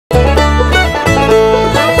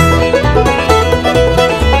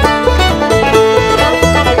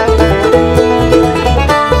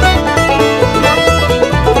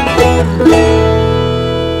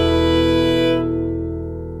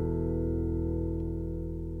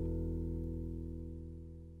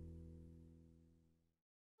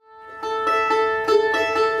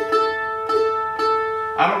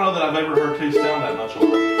I've ever heard two sound that much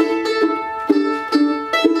alike.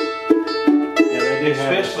 Yeah, they do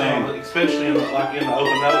Especially in the, like in the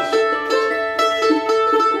open notes.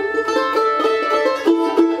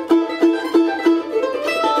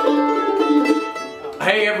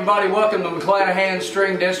 Hey everybody, welcome to McClanahan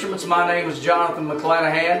Stringed Instruments. My name is Jonathan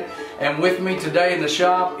McClanahan, and with me today in the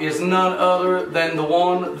shop is none other than the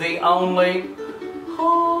one, the only,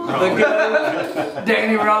 the good,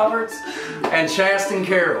 Danny Roberts and Chaston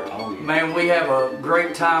Carroll. Man, we have a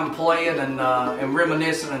great time playing and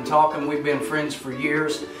reminiscing and talking. We've been friends for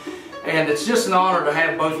years, and it's just an honor to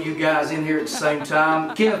have both of you guys in here at the same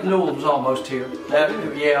time. Kenneth Newell was almost here.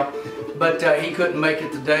 Yeah. But he couldn't make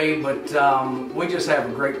it today, but we just have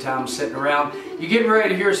a great time sitting around. You're getting ready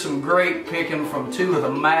to hear some great picking from two of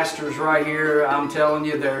the masters right here. I'm telling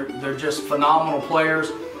you, they're just phenomenal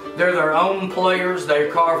players. They're their own players.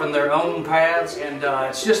 They're carving their own paths, and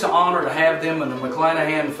it's just an honor to have them in the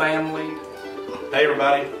McClanahan family. Hey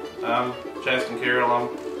everybody, I'm Chaston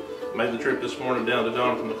Carroll. I made the trip this morning down to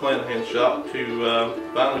Jonathan McClanahan's shop to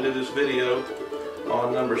finally do this video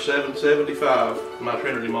on number 775, my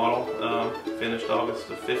Trinity model, finished August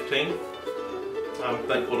the 15th. I'm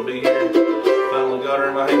thankful to be here. Finally got her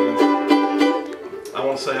in my hands. I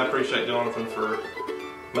want to say I appreciate Jonathan for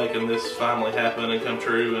making this finally happen and come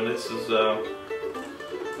true. And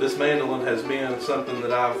this mandolin has been something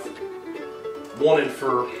that I've wanted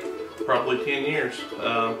for probably 10 years.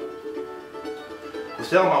 I was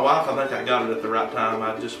telling my wife I think I got it at the right time.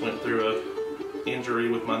 I just went through a injury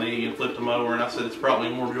with my knee and flipped them over, and I said it's probably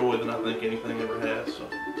more joy than I think anything ever has. So,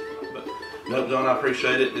 but no, John, I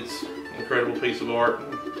appreciate it. It's an incredible piece of art.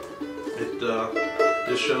 It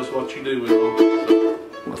just shows what you do with them. So,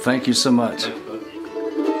 Well, thank you so much. thanks, bud.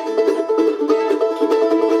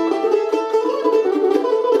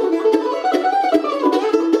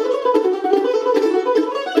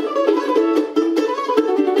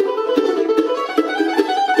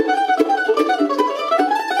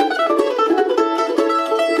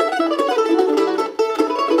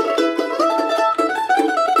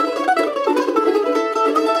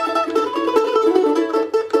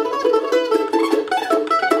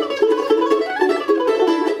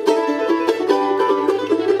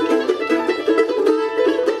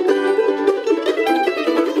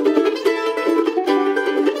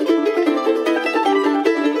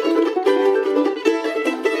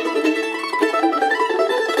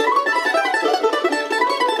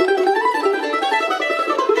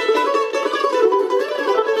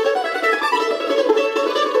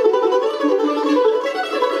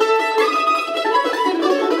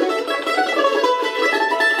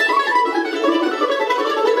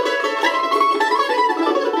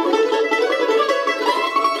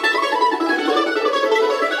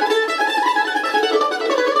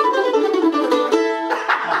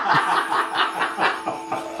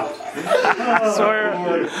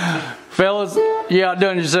 Swear. Fellas, you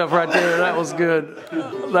outdone yourself right there. That was good.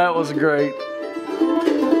 That was great.